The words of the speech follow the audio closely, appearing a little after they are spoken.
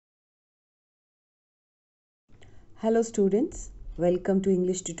Hello students, welcome to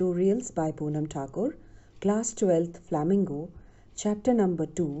English Tutorials by Poonam Thakur, Class 12th Flamingo, Chapter number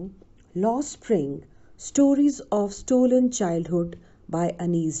 2, Lost Spring, Stories of Stolen Childhood by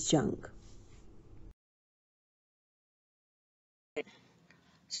Anise Jung.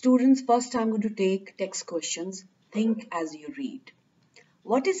 Students, first I'm going to take text questions. Think as you read.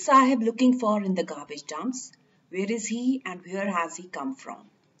 What is Saheb looking for in the garbage dumps? Where is he and where has he come from?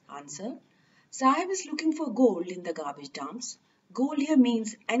 Answer. Saheb is looking for gold in the garbage dumps. Gold here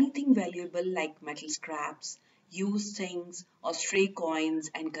means anything valuable like metal scraps, used things, or stray coins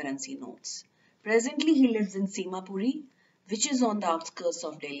and currency notes. Presently, he lives in Simapuri, which is on the outskirts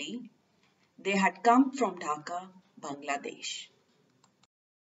of Delhi. They had come from Dhaka, Bangladesh.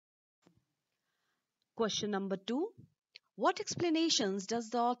 Question number 2. What explanations does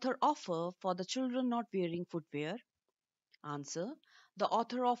the author offer for the children not wearing footwear? Answer. The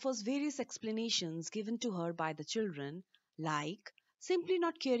author offers various explanations given to her by the children, like simply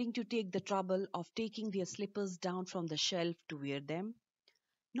not caring to take the trouble of taking their slippers down from the shelf to wear them,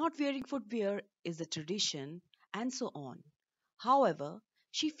 not wearing footwear is a tradition, and so on. However,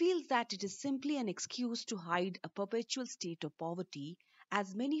 she feels that it is simply an excuse to hide a perpetual state of poverty,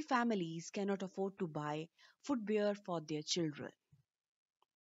 as many families cannot afford to buy footwear for their children.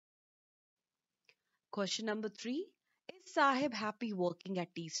 Question number 3. Is Sahib happy working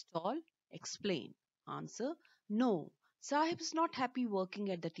at tea stall? Explain. Answer. No, Sahib is not happy working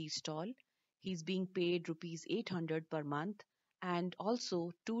at the tea stall. He is being paid rupees 800 per month and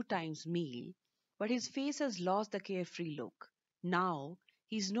also 2 times meal, but his face has lost the carefree look. Now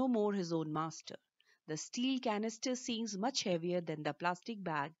he is no more his own master. The steel canister seems much heavier than the plastic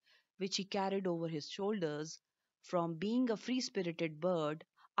bag which he carried over his shoulders. From being a free spirited bird,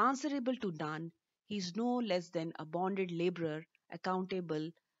 answerable to none, he is no less than a bonded laborer accountable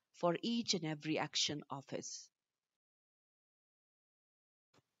for each and every action of his.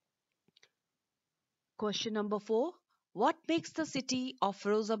 Question number 4. What makes the city of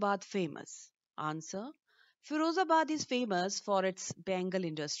Firozabad famous? Answer. Firozabad is famous for its Bengal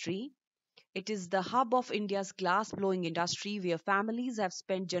industry. It is the hub of India's glass blowing industry where families have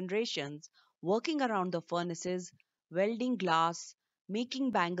spent generations working around the furnaces, welding glass,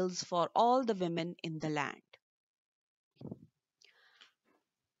 making bangles for all the women in the land.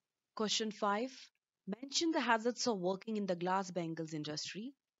 Question 5. Mention the hazards of working in the glass bangles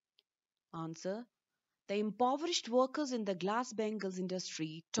industry. Answer. The impoverished workers in the glass bangles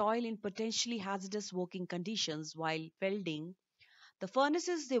industry toil in potentially hazardous working conditions while welding. The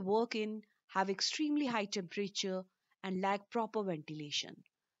furnaces they work in have extremely high temperature and lack proper ventilation.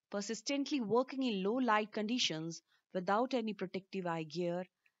 Persistently working in low light conditions without any protective eye gear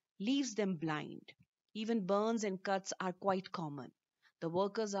leaves them blind. Even burns and cuts are quite common. The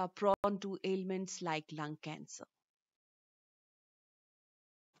workers are prone to ailments like lung cancer.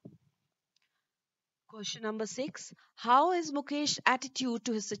 Question number 6. How is Mukesh's attitude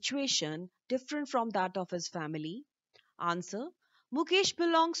to his situation different from that of his family? Answer. Mukesh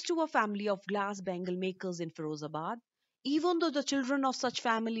belongs to a family of glass bangle makers in Firozabad. Even though the children of such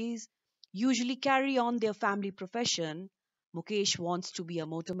families usually carry on their family profession, Mukesh wants to be a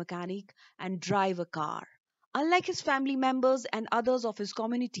motor mechanic and drive a car. Unlike his family members and others of his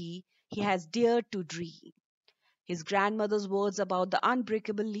community, he has dared to dream. His grandmother's words about the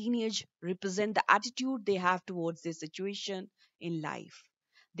unbreakable lineage represent the attitude they have towards their situation in life.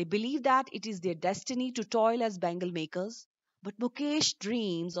 They believe that it is their destiny to toil as bangle makers, but Mukesh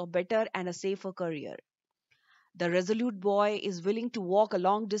dreams of better and a safer career. The resolute boy is willing to walk a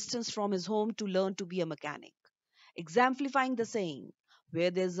long distance from his home to learn to be a mechanic, exemplifying the saying,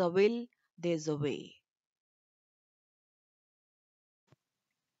 where there's a will, there's a way.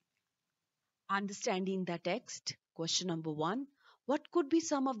 Understanding the text. Question number 1. What could be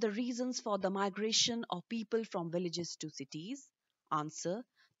some of the reasons for the migration of people from villages to cities? Answer.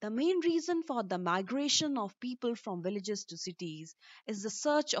 The main reason for the migration of people from villages to cities is the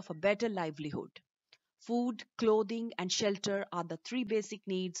search of a better livelihood. Food, clothing, and shelter are the three basic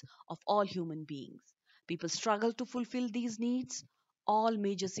needs of all human beings. People struggle to fulfill these needs. All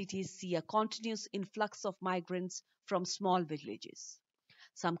major cities see a continuous influx of migrants from small villages.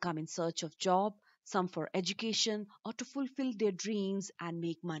 Some come in search of job, some for education or to fulfill their dreams and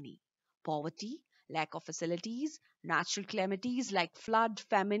make money. Poverty, lack of facilities, natural calamities like flood,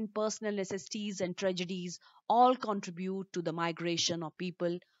 famine, personal necessities, and tragedies all contribute to the migration of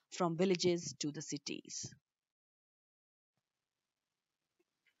people from villages to the cities.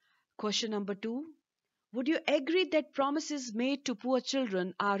 Question number 2. Would you agree that promises made to poor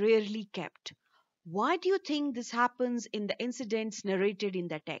children are rarely kept? Why do you think this happens in the incidents narrated in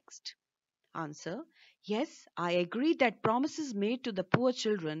the text? Answer. Yes, I agree that promises made to the poor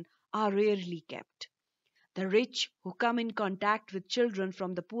children are rarely kept. The rich who come in contact with children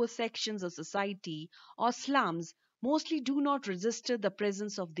from the poor sections of society or slums mostly do not register the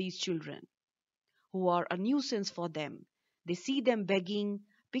presence of these children, who are a nuisance for them. They see them begging,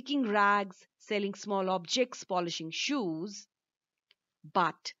 picking rags, selling small objects, polishing shoes,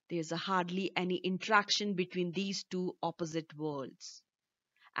 but there is hardly any interaction between these two opposite worlds.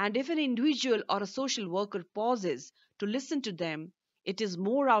 And if an individual or a social worker pauses to listen to them, it is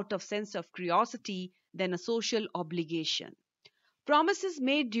more out of sense of curiosity than a social obligation. Promises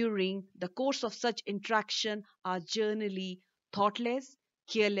made during the course of such interaction are generally thoughtless,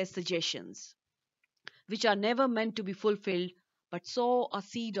 careless suggestions, which are never meant to be fulfilled but sow a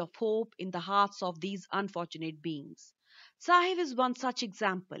seed of hope in the hearts of these unfortunate beings. Sahib is one such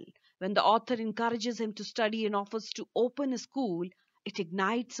example. When the author encourages him to study and offers to open a school, it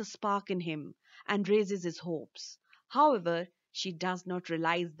ignites a spark in him and raises his hopes. However, she does not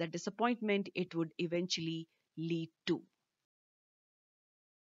realize the disappointment it would eventually lead to.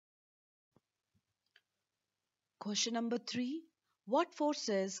 Question number 3. What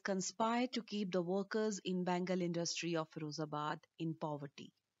forces conspire to keep the workers in Bengal industry of Firozabad in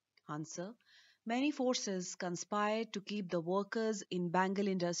poverty? Answer. Many forces conspire to keep the workers in Bengal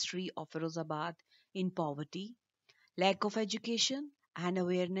industry of Firozabad in poverty. Lack of education and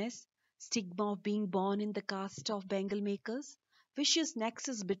awareness, stigma of being born in the caste of Bengal makers, vicious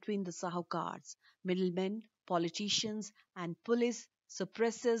nexus between the Sahukars, middlemen, politicians, and police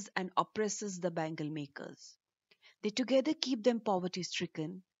suppresses and oppresses the Bengal makers. They together keep them poverty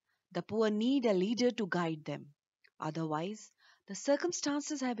stricken. The poor need a leader to guide them. Otherwise, the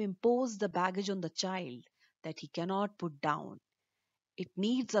circumstances have imposed the baggage on the child that he cannot put down. It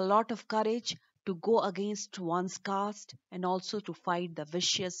needs a lot of courage to go against one's caste and also to fight the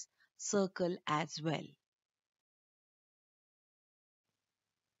vicious circle as well.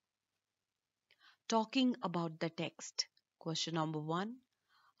 Talking about the text. Question number 1.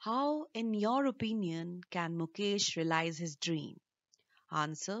 How, in your opinion, can Mukesh realize his dream?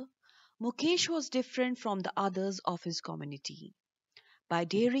 Answer. Mukesh was different from the others of his community. By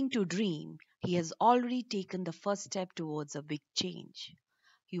daring to dream, he has already taken the first step towards a big change.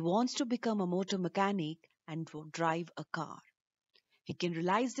 He wants to become a motor mechanic and to drive a car. He can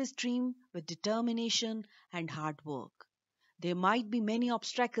realize this dream with determination and hard work. There might be many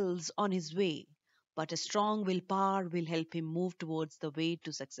obstacles on his way, but a strong willpower will help him move towards the way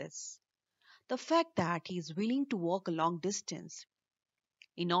to success. The fact that he is willing to walk a long distance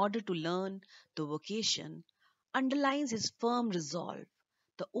in order to learn the vocation underlines his firm resolve.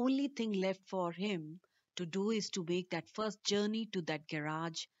 The only thing left for him to do is to make that first journey to that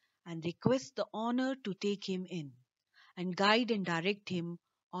garage and request the owner to take him in and guide and direct him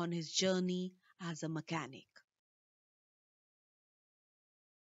on his journey as a mechanic.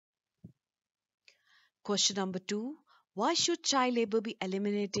 Question number 2. Why should child labor be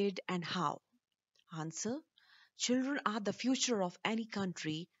eliminated and how? Answer. Children are the future of any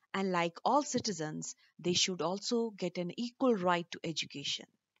country, and like all citizens, they should also get an equal right to education.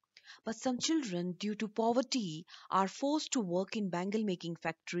 But some children, due to poverty, are forced to work in bangle making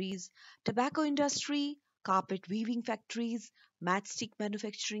factories, tobacco industry, carpet weaving factories, matchstick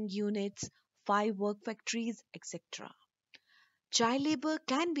manufacturing units, firework factories, etc. Child labor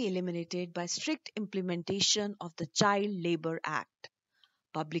can be eliminated by strict implementation of the Child Labor Act.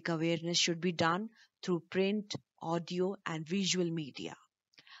 Public awareness should be done through print, audio, and visual media.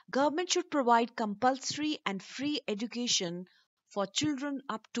 Government should provide compulsory and free education for children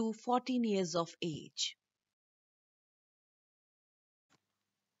up to 14 years of age.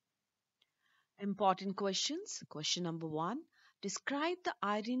 Important questions. Question number 1. Describe the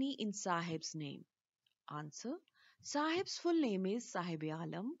irony in Sahib's name. Answer. Sahib's full name is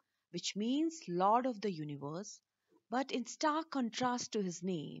Saheb-e-Alam, which means Lord of the Universe. But in stark contrast to his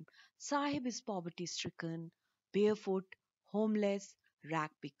name, Sahib is poverty stricken, barefoot, homeless,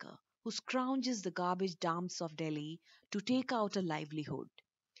 rag picker, who scrounges the garbage dumps of Delhi to take out a livelihood.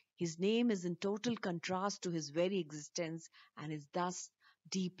 His name is in total contrast to his very existence and is thus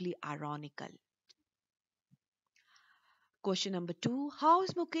deeply ironical. Question number 2. How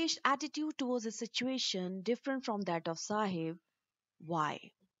is Mukesh's attitude towards the situation different from that of Sahib?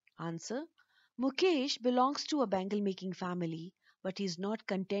 Why? Answer. Mukesh belongs to a bangle making family, but he is not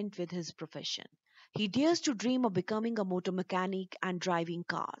content with his profession. He dares to dream of becoming a motor mechanic and driving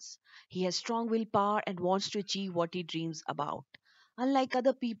cars. He has strong willpower and wants to achieve what he dreams about, unlike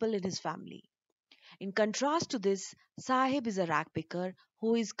other people in his family. In contrast to this, Sahib is a rag picker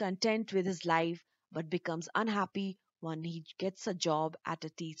who is content with his life but becomes unhappy when he gets a job at a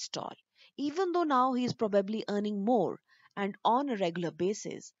tea stall. Even though now he is probably earning more and on a regular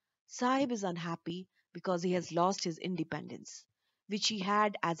basis, Sahib is unhappy because he has lost his independence, which he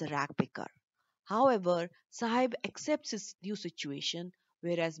had as a rag picker. However, Sahib accepts his new situation,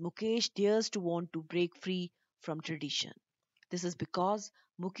 whereas Mukesh dares to want to break free from tradition. This is because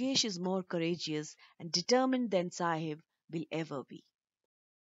Mukesh is more courageous and determined than Sahib will ever be.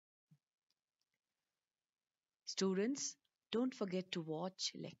 Students, don't forget to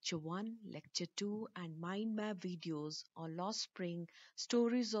watch Lecture 1, Lecture 2, and mind map videos on Lost Spring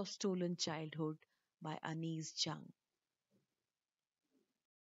Stories of Stolen Childhood by Anis Jung.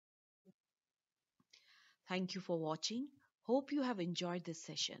 Thank you for watching. Hope you have enjoyed this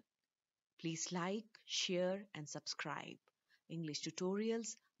session. Please like, share, and subscribe. English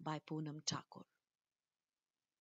Tutorials by Poonam Thakur.